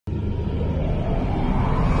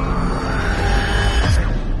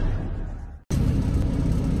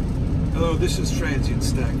this is Transient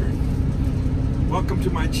Stacker. Welcome to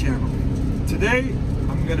my channel. Today,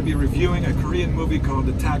 I'm going to be reviewing a Korean movie called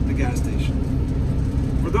Attack the Gas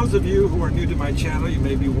Station. For those of you who are new to my channel, you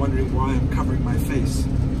may be wondering why I'm covering my face.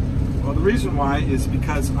 Well, the reason why is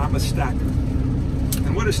because I'm a stacker.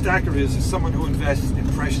 And what a stacker is someone who invests in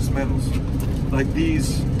precious metals, like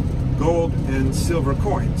these gold and silver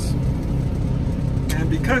coins. And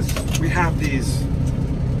because we have these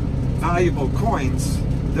valuable coins,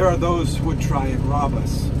 there are those who would try and rob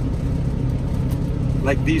us.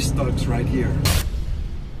 Like these thugs right here.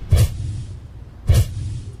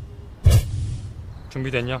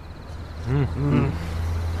 준비됐냐?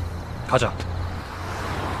 가자.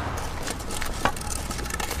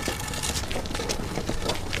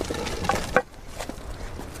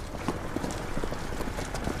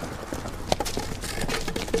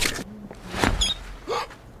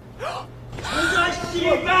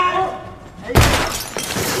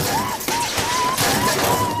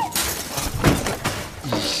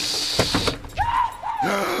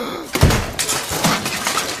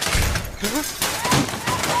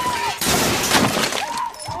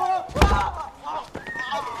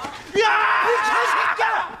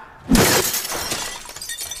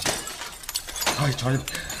 아이, 전혀.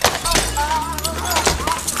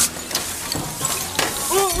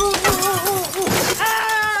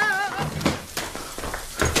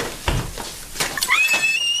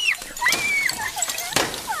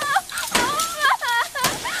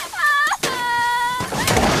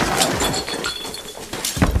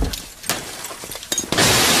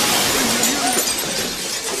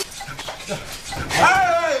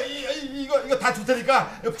 이거 다 줄 테니까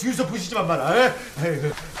주유소 부시지만 마라.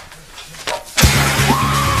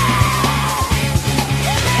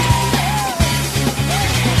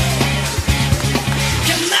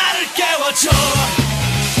 나를 깨워줘.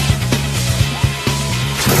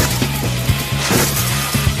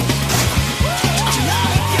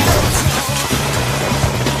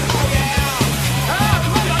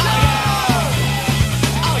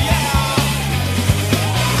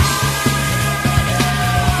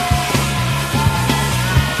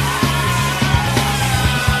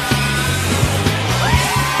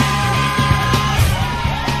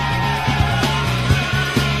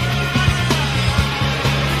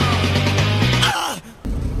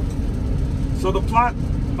 So the plot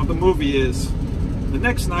of the movie is, the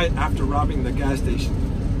next night after robbing the gas station,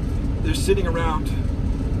 they're sitting around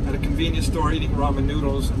at a convenience store eating ramen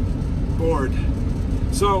noodles and bored.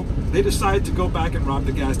 So they decide to go back and rob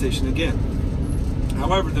the gas station again.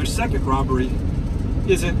 However, their second robbery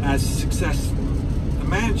isn't as successful. The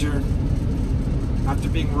manager, after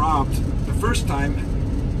being robbed the first time,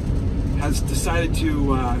 has decided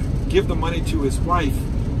to give the money to his wife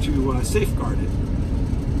to safeguard it.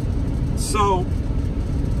 So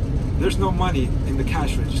there's no money in the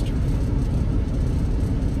cash register.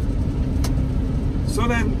 So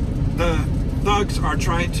then the thugs are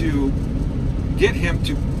trying to get him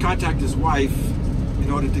to contact his wife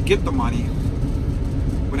in order to get the money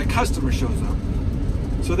when a customer shows up.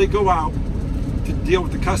 So they go out to deal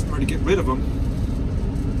with the customer to get rid of him.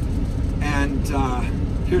 And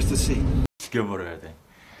here's the scene. 죽여버려야 돼.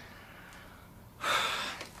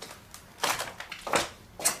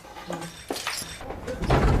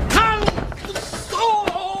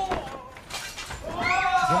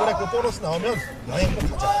 이번에 그 보너스 나오면 여행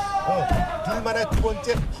꼭 가자. 둘만의 두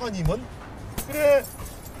번째 허니문.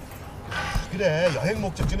 그래 여행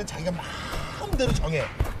목적지는 자기가 마음대로 정해.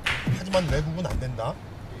 하지만 외국은 안 된다.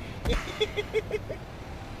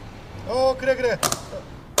 그래.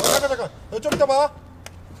 잠깐. 너 좀 이따 봐.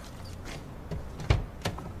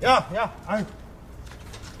 야. 아이.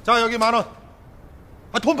 자 여기 10,000원.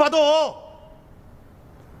 돈 받아.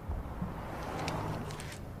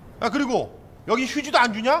 그리고 여기 휴지도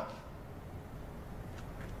안 주냐?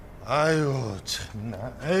 아유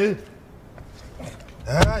참나. 에이.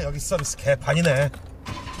 여기 서비스 개판이네.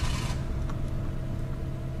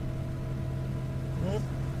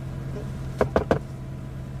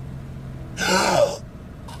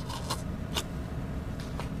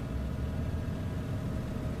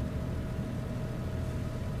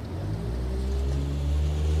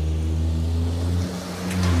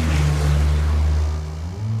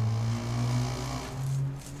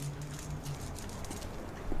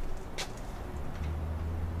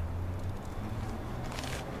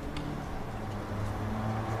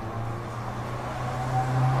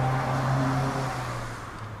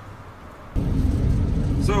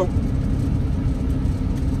 So,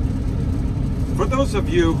 for those of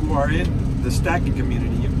you who are in the stacking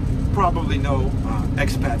community, you probably know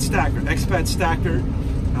Expat Stacker. Expat Stacker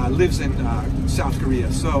lives in South Korea.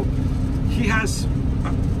 So he has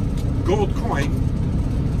a gold coin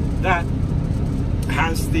that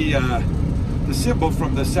has the symbol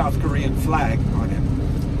from the South Korean flag on it.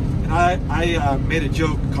 And I made a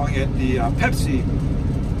joke calling it the Pepsi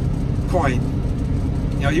coin.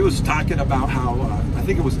 You know, he was talking about how, I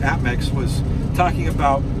think it was Atmex was talking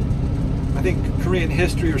about, I think, Korean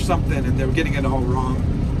history or something, and they were getting it all wrong.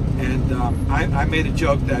 And I made a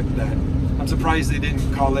joke that I'm surprised they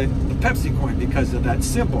didn't call it the Pepsi coin because of that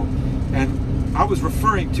symbol. And I was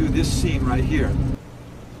referring to this scene right here.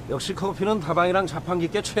 역시 커피는 다방이랑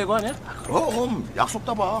자판기께 최고 아니야? 그럼 약속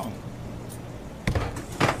따봐.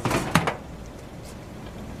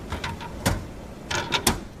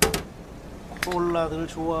 콜라들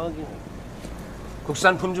좋아하긴.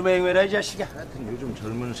 국산품 좀 애용해라 이 자식아. 하여튼 요즘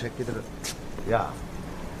젊은 새끼들은 야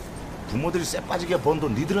부모들이 쎄 빠지게 번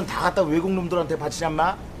돈 니들은 다 갖다 외국 놈들한테 바치냐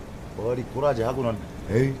마? 머리 꼬라지 하고는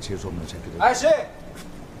에이 재수없는 새끼들. 아저씨!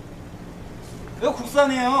 이거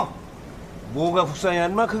국산이에요. 뭐가 국산이야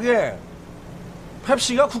인마 그게?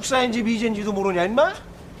 펩시가 국산인지 미제인지도 모르냐 인마?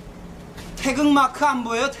 태극마크 안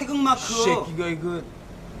보여요? 태극마크. 새끼가 이거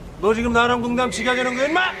너 지금 나랑 농담 지각하는 거야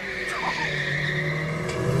인마?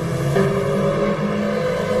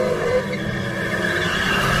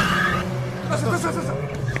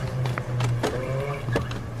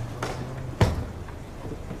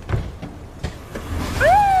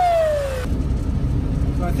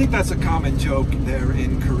 I think that's a common joke there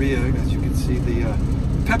in Korea. As you can see, the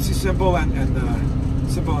Pepsi symbol and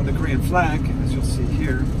the symbol on the Korean flag, as you'll see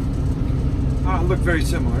here, look very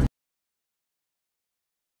similar.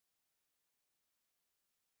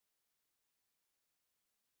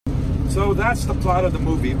 So that's the plot of the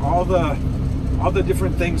movie. All the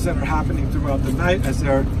different things that are happening throughout the night as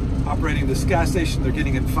they're operating this gas station. They're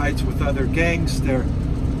getting in fights with other gangs. They're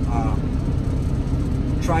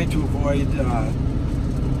trying to avoid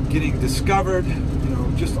getting discovered, you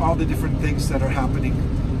know, just all the different things that are happening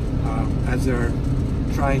as they're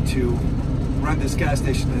trying to run this gas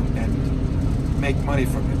station and make money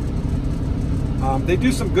from it. They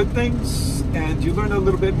do some good things, and you learn a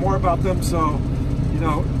little bit more about them, so, you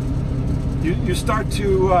know, you start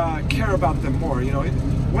to care about them more. You know,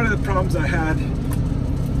 one of the problems I had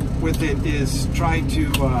with it is trying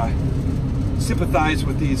to sympathize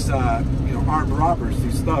with these, you know, armed robbers,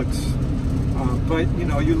 these thugs. But you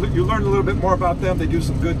know, you learn a little bit more about them. They do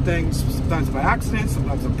some good things, sometimes by accident,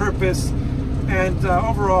 sometimes on purpose, and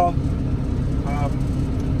overall,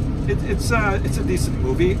 it's a decent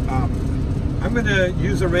movie. I'm going to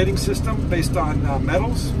use a rating system based on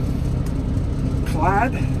metals,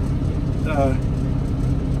 clad, the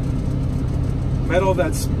metal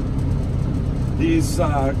that's these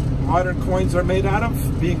modern coins are made out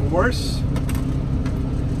of being worse.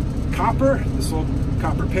 Copper, this old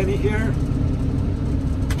copper penny here,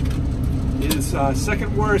 is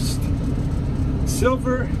second worst.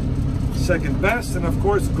 Silver, second best, and of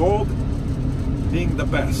course gold being the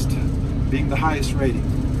best, being the highest rating.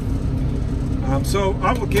 So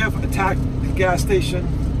I will give Attack the Gas Station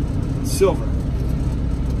silver.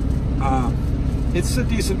 It's a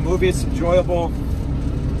decent movie. It's enjoyable.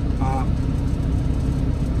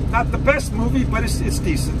 Not the best movie, but it's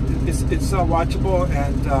decent. It's watchable,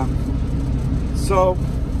 and so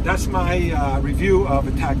that's my review of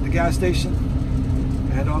Attack the Gas Station,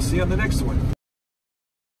 and I'll see you on the next one.